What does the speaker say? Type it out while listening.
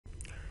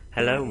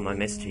Hello, my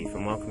mischief,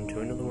 and welcome to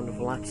another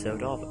wonderful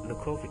episode of The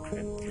COVID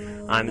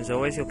Crew. I'm, as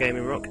always, your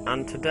gaming Rook,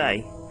 and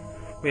today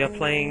we are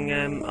playing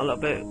a little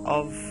bit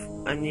of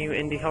a new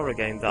indie horror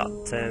game that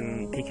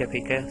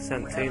Pica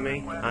sent to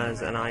me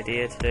as an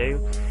idea to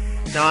do.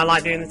 Now, I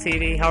like doing the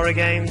 2D horror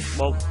games,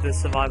 well, the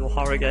survival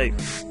horror game.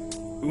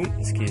 Ooh,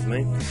 excuse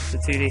me, the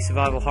 2D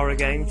survival horror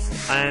games.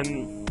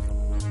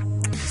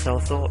 So I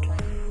thought,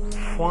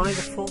 why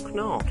the fuck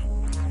not?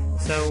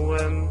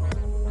 So,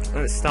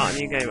 let's start a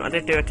new game. I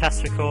did do a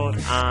test record,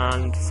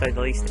 and to say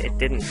the least, it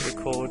didn't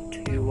record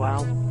too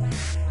well.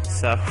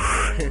 So,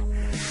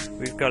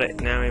 we've got it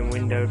now in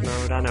windowed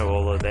mode. I know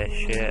all of this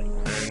shit.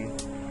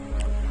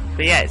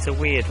 But yeah, it's a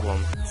weird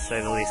one, to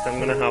say the least. I'm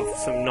going to have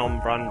some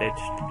non-branded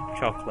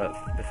chocolate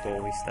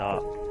before we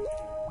start.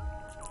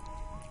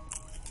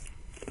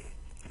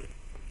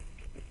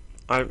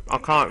 I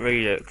can't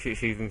read it because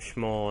it's even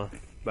smaller.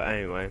 But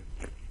anyway.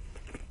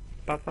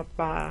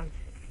 Ba-ba-ba.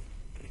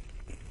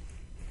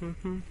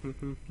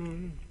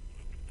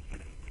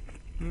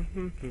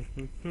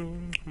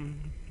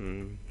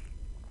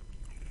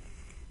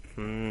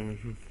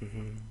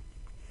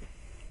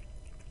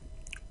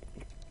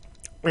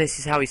 This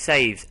is how he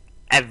saves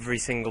every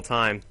single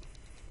time.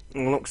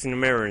 He looks in the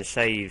mirror and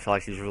saves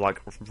like he's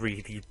like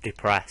really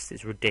depressed.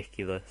 It's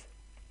ridiculous.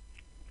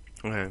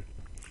 Okay.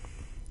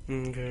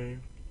 Okay.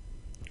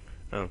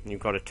 Oh, you've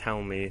got to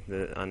tell me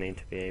that I need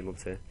to be able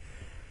to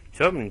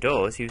open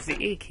doors. Use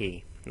the E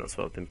key. That's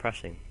what I've been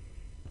pressing.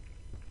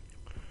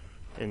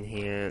 In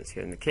here, let's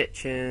go in the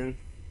kitchen.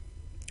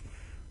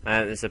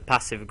 There's a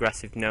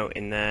passive-aggressive note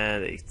in there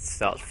that he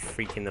starts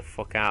freaking the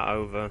fuck out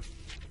over.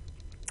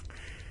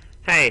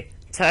 Hey,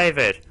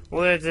 David,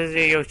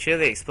 your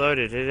chili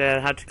exploded. I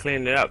had to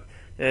clean it up.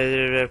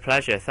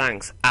 Pleasure,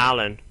 thanks,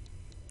 Alan.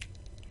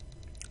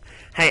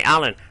 Hey,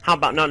 Alan, how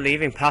about not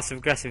leaving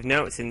passive-aggressive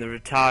notes in the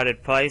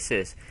retarded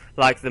places,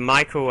 like the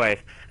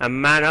microwave,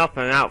 and man up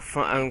and out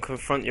front and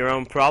confront your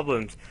own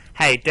problems?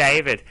 Hey,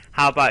 David,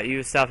 how about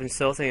you stop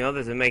insulting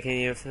others and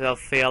making yourself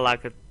feel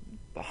like a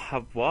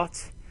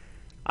what?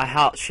 A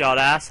hot-shot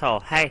asshole.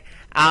 Hey,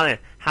 Alan,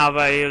 how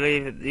about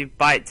you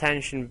bite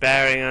tension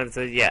bearing on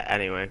the... Yeah,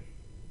 anyway.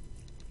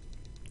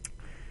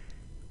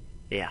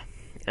 Yeah.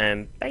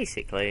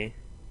 Basically...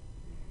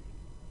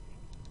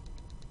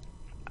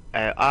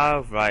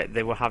 oh, right,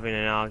 they were having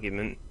an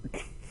argument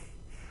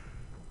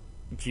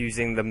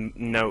using the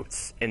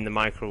notes in the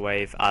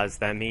microwave as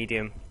their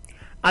medium.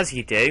 As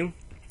you do.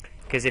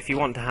 Because if you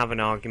want to have an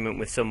argument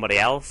with somebody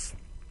else,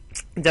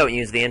 don't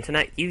use the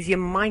internet, use your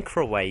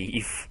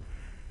microwave.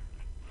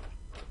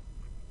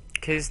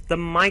 Because the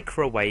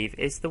microwave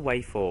is the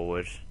way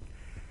forward.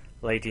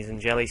 Ladies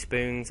and jelly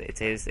spoons,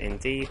 it is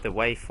indeed the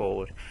way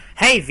forward.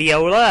 Hey,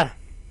 Viola!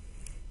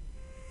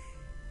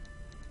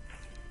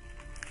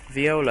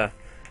 Viola,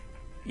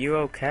 you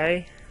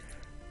okay?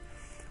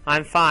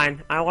 I'm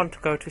fine. I want to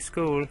go to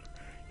school.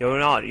 You're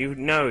not. You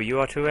know, you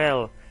are too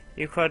ill.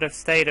 You could have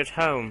stayed at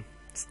home.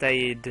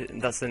 Stayed,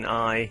 that's an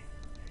I.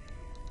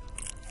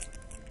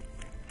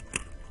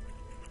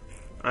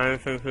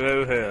 Anything to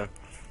do here?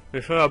 You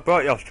should have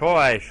brought your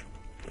toys.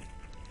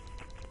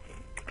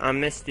 I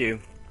missed you.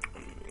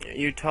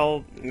 You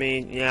told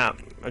me, yeah,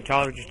 I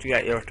told you to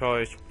get your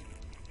toys.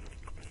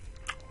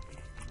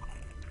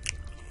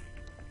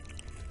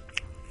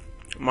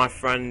 My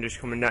friend is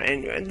coming down.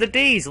 And the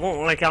D's look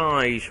like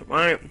eyes,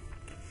 right?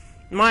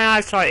 My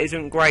eyesight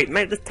isn't great.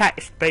 Make the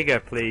text bigger,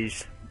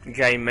 please,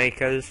 game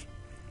makers.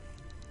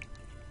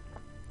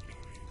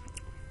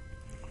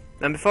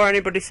 And before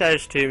anybody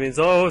says to me,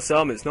 "Oh,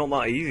 Sam, it's not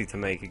that easy to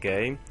make a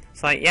game,"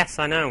 it's like, yes,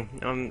 I know.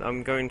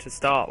 I'm going to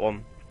start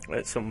one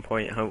at some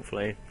point,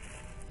 hopefully.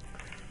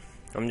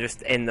 I'm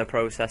just in the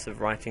process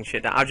of writing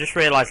shit down. I just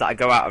realised that I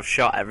go out of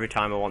shot every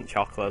time I want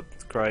chocolate.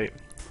 It's great.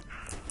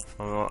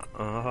 I'm like,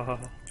 oh.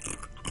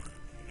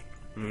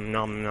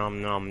 Nom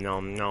nom nom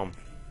nom nom.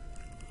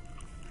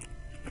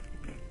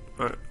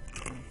 Right.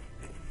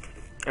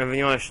 If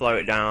you want to slow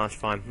it down, that's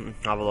fine.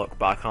 Have a look,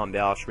 but I can't be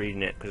arsed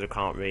reading it because I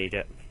can't read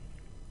it.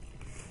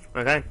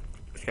 Okay,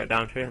 let's get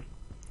down to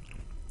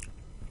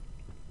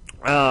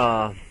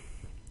it.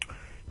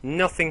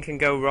 Nothing can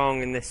go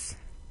wrong in this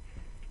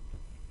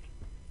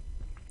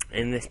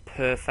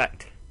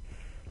perfect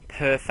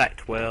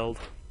world.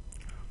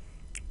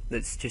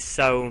 That's just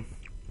so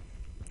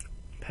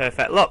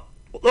perfect.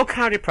 Look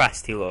how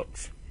depressed he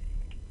looks.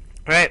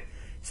 Right,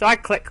 so I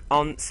click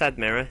on said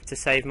mirror to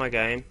save my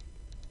game.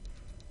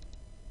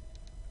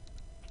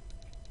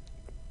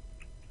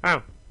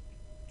 Oh,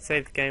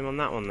 save the game on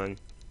that one then.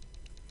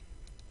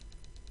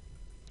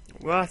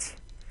 What?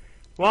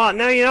 What?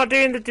 No, you're not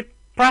doing the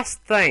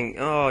depressed thing.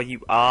 Oh,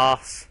 you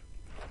arse.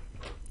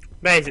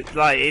 Basically,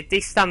 like,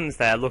 he stands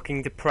there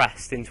looking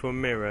depressed into a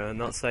mirror,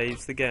 and that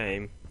saves the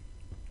game.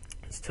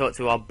 Let's talk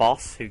to our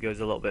boss, who goes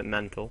a little bit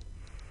mental.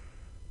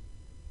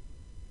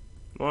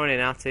 Morning,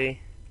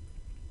 Atty.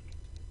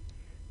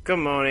 Good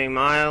morning,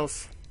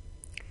 Miles.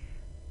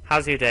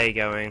 How's your day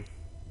going?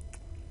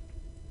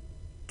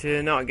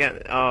 Do not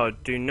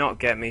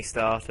get me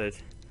started.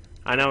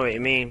 I know what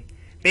you mean.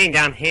 Being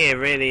down here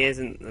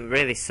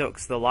really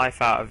sucks the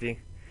life out of you.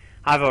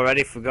 I've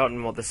already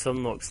forgotten what the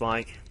sun looks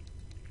like.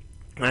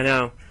 I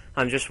know,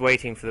 I'm just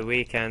waiting for the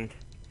weekend.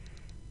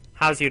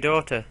 How's your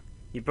daughter?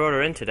 You brought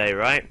her in today,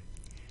 right?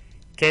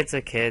 Kids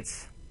are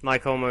kids.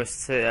 Like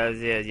almost, yeah,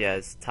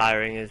 it's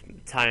tiring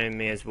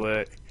me as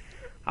work.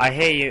 I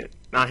hear you.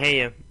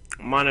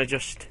 Mine are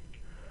just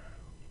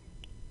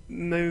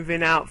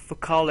moving out for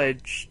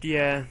college.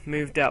 Yeah,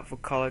 moved out for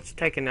college.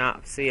 Take a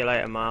nap. See you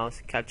later,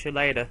 Miles. Catch you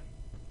later.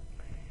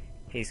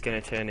 He's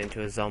gonna turn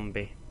into a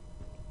zombie.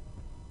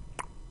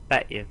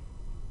 Bet you.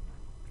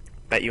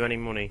 Bet you any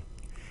money.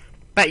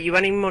 Bet you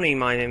any money,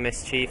 my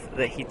mischief,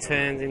 that he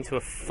turns into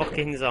a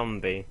fucking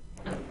zombie.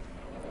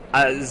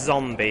 A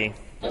zombie.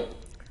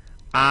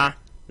 A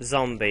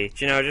zombie.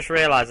 Do you know, I just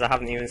realised I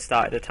haven't even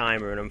started a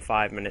timer and I'm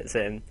 5 minutes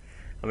in.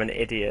 I'm an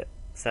idiot.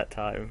 Set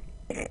time.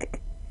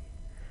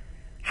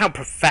 How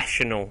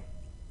professional.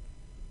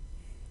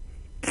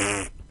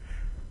 It's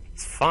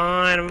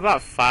fine, I'm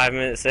about 5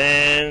 minutes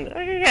in.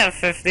 I can get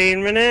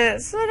 15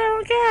 minutes. I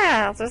don't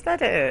care. I'll just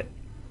edit it.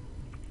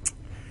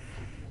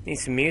 Need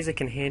some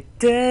music in here.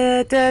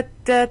 Da da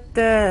da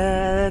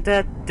da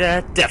da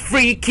da da.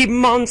 Freaky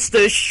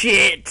monster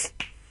shit.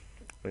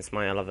 It's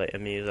my elevator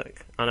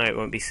music. I know it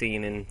won't be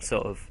seen in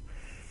sort of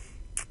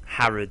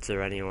Harrods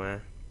or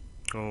anywhere.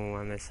 Oh,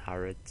 I miss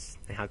Harrods.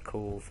 They had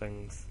cool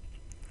things.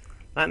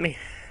 Let me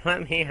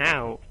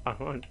out. I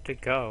want to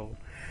go.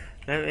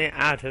 Let me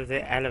out of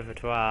the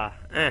elevator.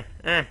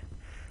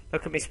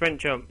 Look at me sprint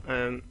jump.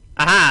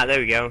 Aha! There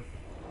we go.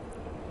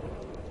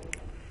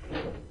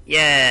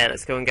 Yeah,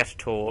 let's go and get a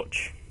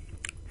torch.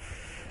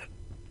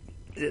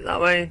 Is it that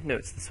way? No,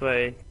 it's this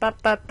way.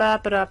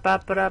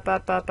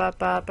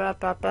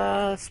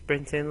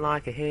 Sprinting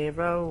like a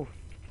hero.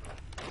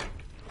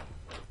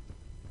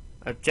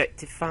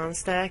 Objective found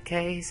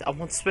staircase. I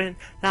want to sprint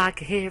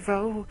like a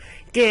hero.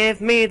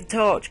 Give me the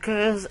torch,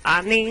 cause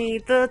I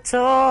need the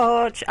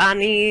torch. I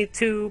need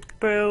to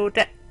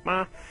protect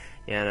my...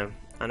 Yeah,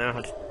 I know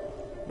how to...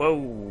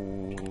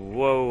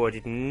 Whoa, I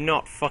did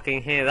not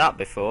fucking hear that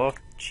before.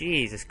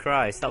 Jesus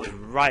Christ, that was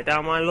right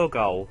down my lug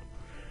hole.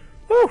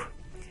 Woo!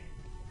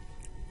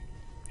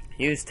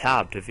 Use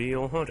tab to view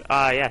your HUD.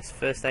 Ah, yes,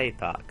 first aid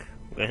pack.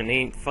 We're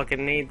gonna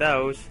fucking need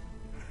those.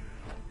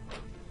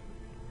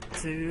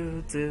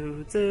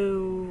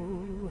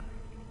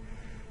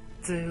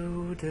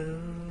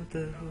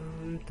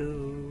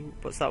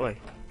 What's that way?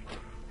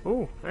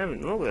 Oh, I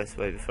haven't looked this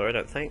way before, I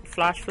don't think.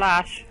 Flash.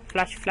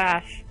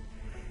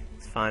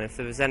 It's fine, if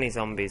there was any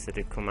zombies that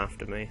had come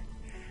after me.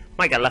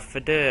 Might get left for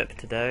derp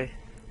today.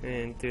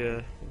 And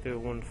do a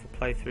wonderful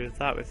playthrough of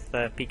that with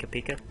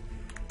pica.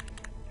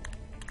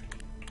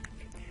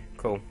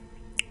 Cool.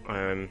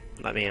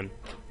 Let me in.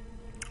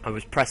 I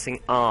was pressing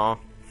R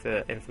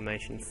for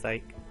information's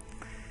sake.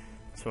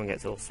 Someone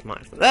gets all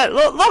smacked. There,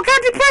 look how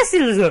depressed he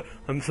is!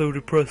 I'm so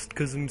depressed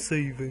because I'm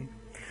saving.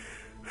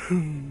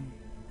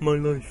 My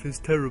life is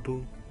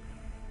terrible.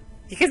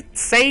 You could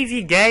save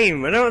your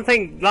game. I don't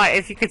think, like,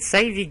 if you could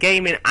save your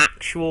game in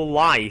actual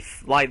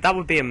life, like, that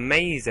would be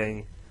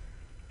amazing.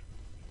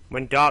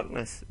 When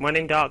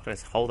in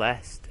darkness, hold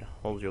S to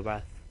hold your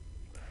breath.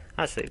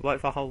 Actually, what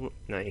if I hold...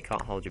 No, you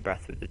can't hold your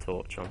breath with the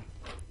torch on.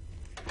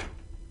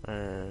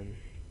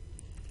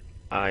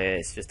 Oh yeah,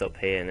 it's just up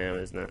here now,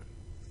 isn't it?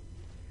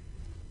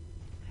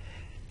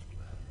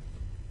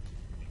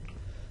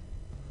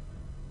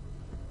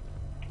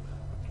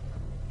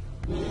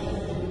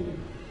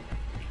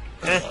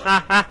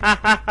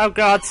 Oh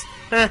god!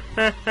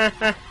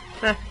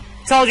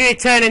 Told you he'd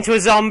turn into a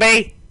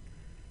zombie!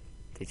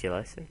 Did you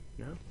listen?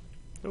 No?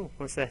 Oh,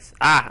 what's this?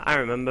 Ah, I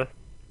remember.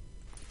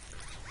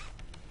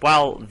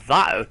 Well,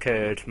 that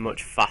occurred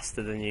much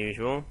faster than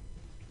usual.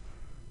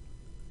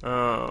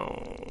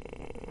 Oh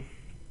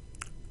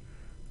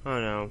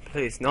no,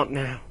 please, not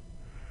now.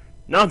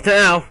 Not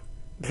now!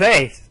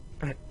 Please!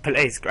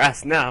 Please,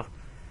 grass, now.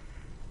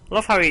 I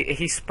love how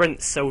he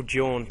sprints so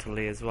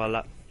jauntily as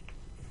well.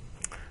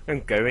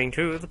 I'm going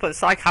to the pub.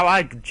 It's like how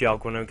I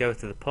jog when I go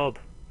to the pub.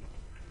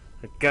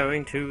 I'm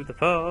going to the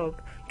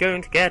pub,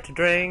 going to get a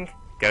drink,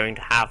 going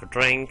to have a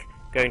drink,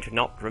 going to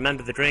not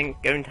remember the drink,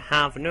 going to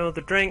have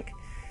another drink.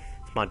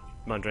 It's my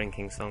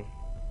drinking song.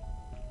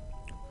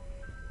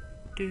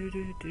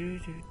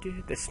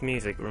 This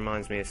music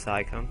reminds me of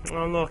Psycho.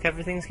 Oh look,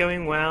 everything's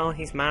going well,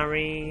 he's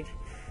married.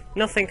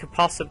 Nothing could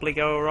possibly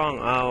go wrong.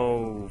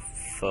 Oh,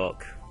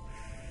 fuck.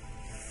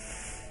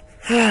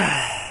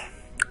 I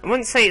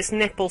wouldn't say it's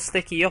nipple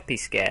sticky uppy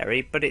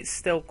scary, but it's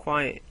still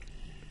quite...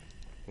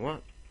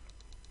 What?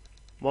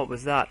 What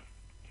was that?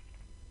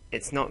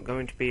 It's not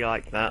going to be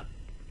like that.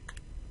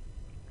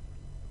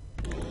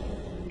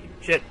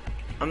 Shit.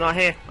 I'm not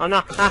here. I'm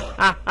not.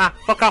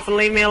 Fuck off and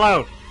leave me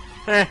alone.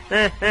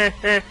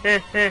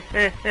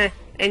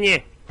 In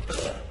you.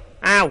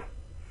 Ow.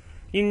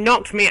 You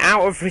knocked me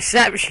out of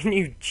reception,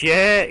 you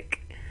jerk.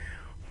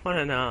 What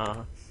an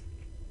arse.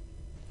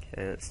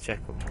 Okay, let's check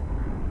up.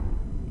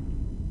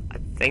 I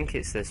think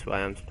it's this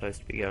way I'm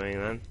supposed to be going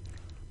then.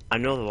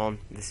 Another one.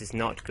 This is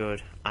not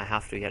good. I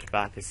have to get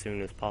back as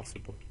soon as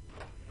possible.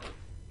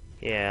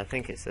 Yeah, I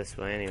think it's this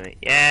way anyway.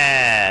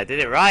 Yeah, I did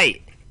it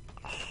right!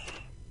 Oh.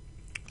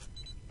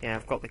 Yeah,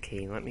 I've got the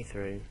key, let me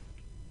through.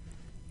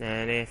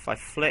 And if I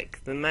flick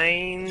the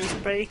mains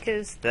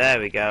breakers, there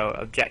we go.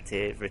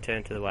 Objective,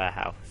 return to the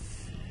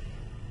warehouse.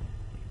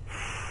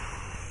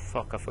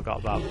 Fuck, I forgot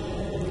about...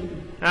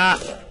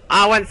 Ah,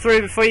 I went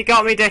through before you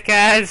got me,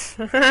 dickhead!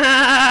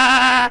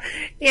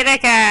 You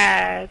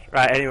dickhead!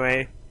 Right,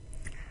 anyway.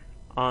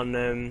 I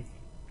don't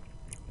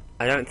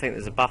think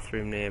there's a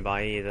bathroom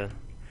nearby either,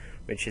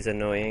 which is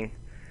annoying.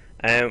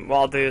 What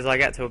I'll do is I'll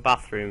get to a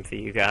bathroom for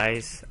you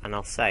guys, and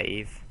I'll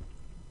save.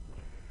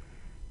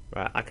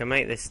 Right, I can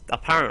make this...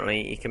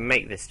 Apparently, you can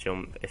make this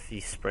jump if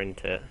you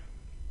sprint it.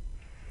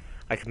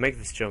 I can make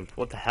this jump.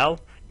 What the hell?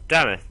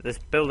 Damn it, this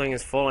building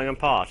is falling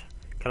apart.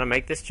 Can I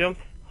make this jump?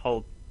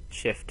 Hold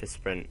shift to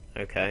sprint.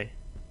 Okay.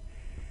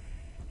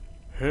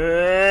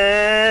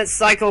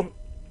 Cycle!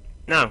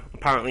 No,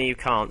 apparently you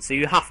can't, so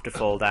you have to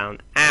fall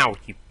down. Ow,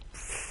 you...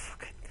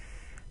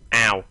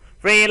 Ow.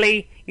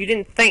 Really? You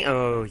didn't think...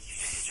 Oh, you...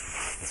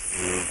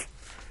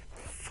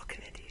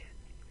 Fucking idiot.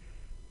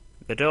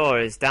 The door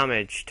is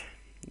damaged.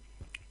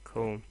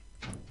 Cool.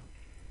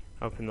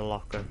 Open the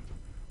locker.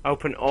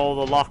 Open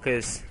all the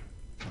lockers.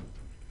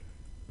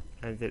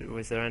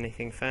 Was there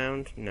anything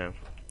found? No.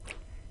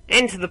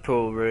 Into the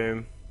pool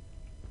room.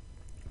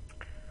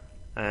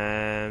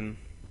 Well,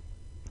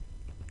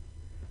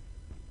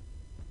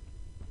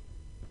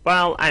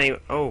 anyway...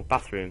 Oh,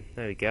 bathroom.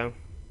 There we go.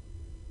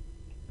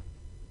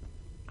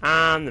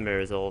 And the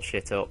mirror's all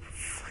shit up.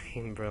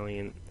 Fucking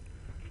brilliant.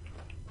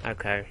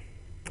 Okay.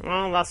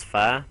 Well, that's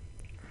fair.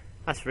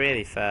 That's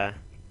really fair.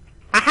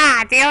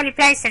 Aha! The only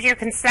place that you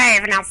can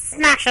save, and I'll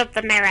smash up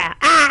the mirror!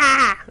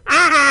 Aha!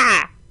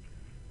 Aha!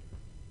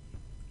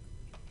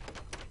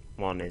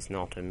 One is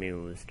not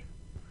amused.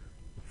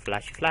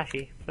 Flashy,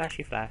 flashy,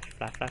 flashy, flash,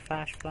 flash, flash,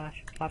 flash,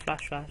 flash, flash,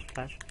 flash, flash,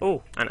 flash.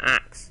 Oh, an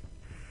axe.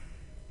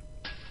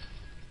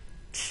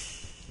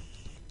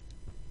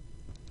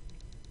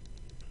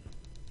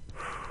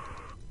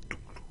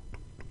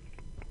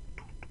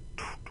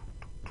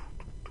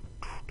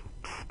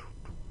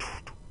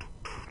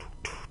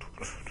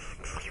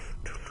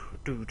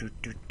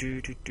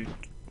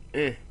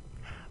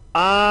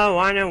 Oh,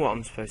 I know what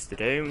I'm supposed to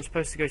do. I'm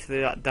supposed to go to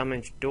that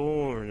damaged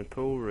door in the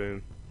pool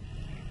room.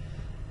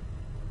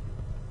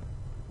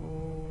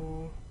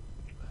 Oh.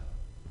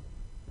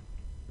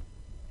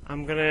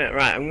 I'm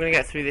gonna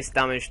get through this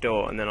damaged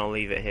door and then I'll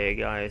leave it here,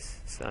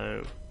 guys.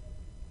 So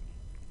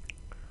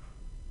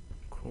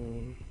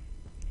cool.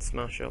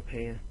 Smash up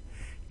here.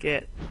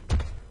 Get.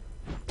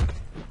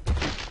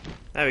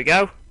 There we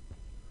go.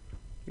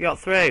 We got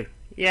through.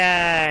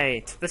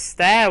 Yay! To the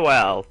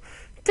stairwell.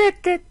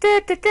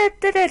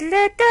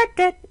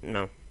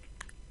 No.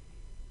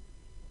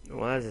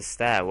 Well, there's a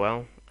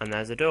stairwell and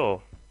there's a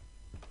door.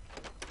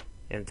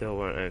 Yeah, the door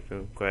won't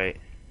open. Great.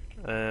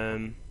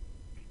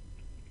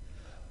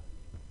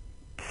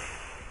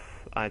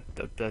 I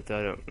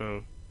don't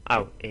know.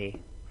 Oh, E.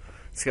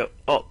 Let's go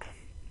up.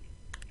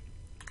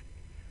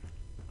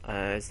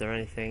 Is there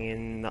anything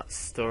in that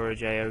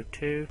storage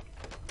AO2?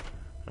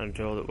 And a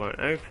door that won't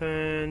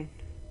open.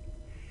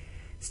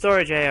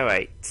 Storage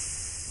AO8.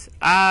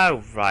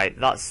 Oh, right.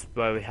 That's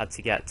where we had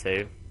to get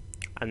to.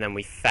 And then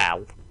we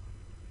fell.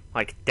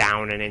 Like,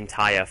 down an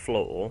entire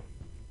floor.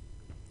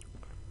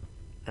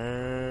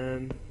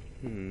 I'm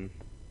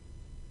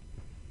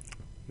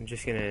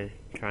just gonna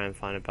try and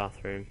find a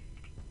bathroom.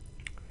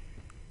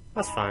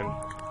 That's fine.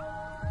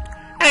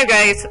 Anyway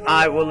guys,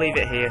 I will leave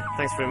it here.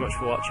 Thanks very much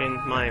for watching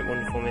my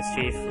wonderful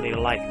mischief. Leave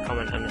a like,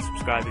 comment and a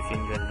subscribe if you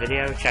enjoyed the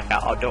video. Check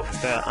out our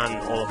Duckster and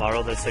all of our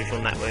other social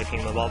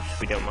networking mobs.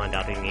 We don't mind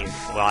adding you.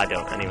 Well, I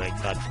don't anyway,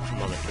 because I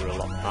monitor a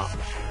lot of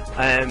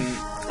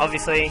that.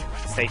 Obviously,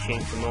 stay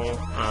tuned for more,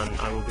 and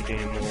I will be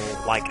doing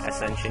more like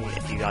Ascension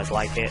if you guys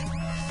like it.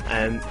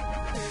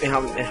 We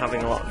haven't been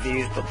having a lot of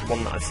views, but the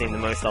one that I've seen the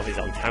most of is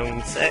on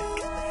Homesick.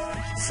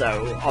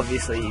 So,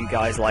 obviously you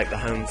guys like the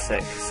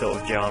Homesick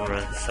sort of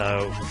genre,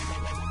 so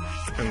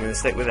I'm going to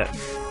stick with it.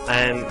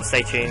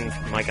 Stay tuned,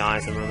 my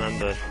guys, and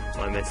remember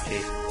my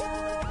mischief.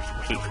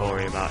 Keep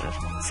calling about it.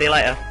 See you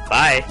later.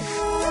 Bye!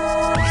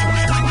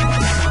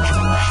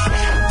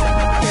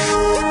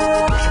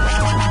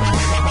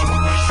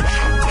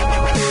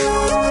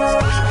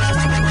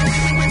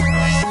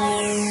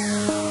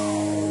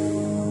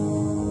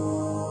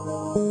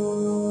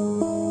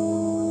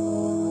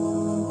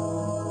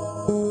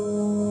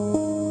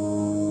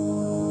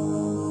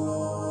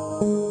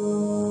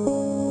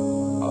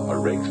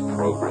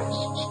 Progress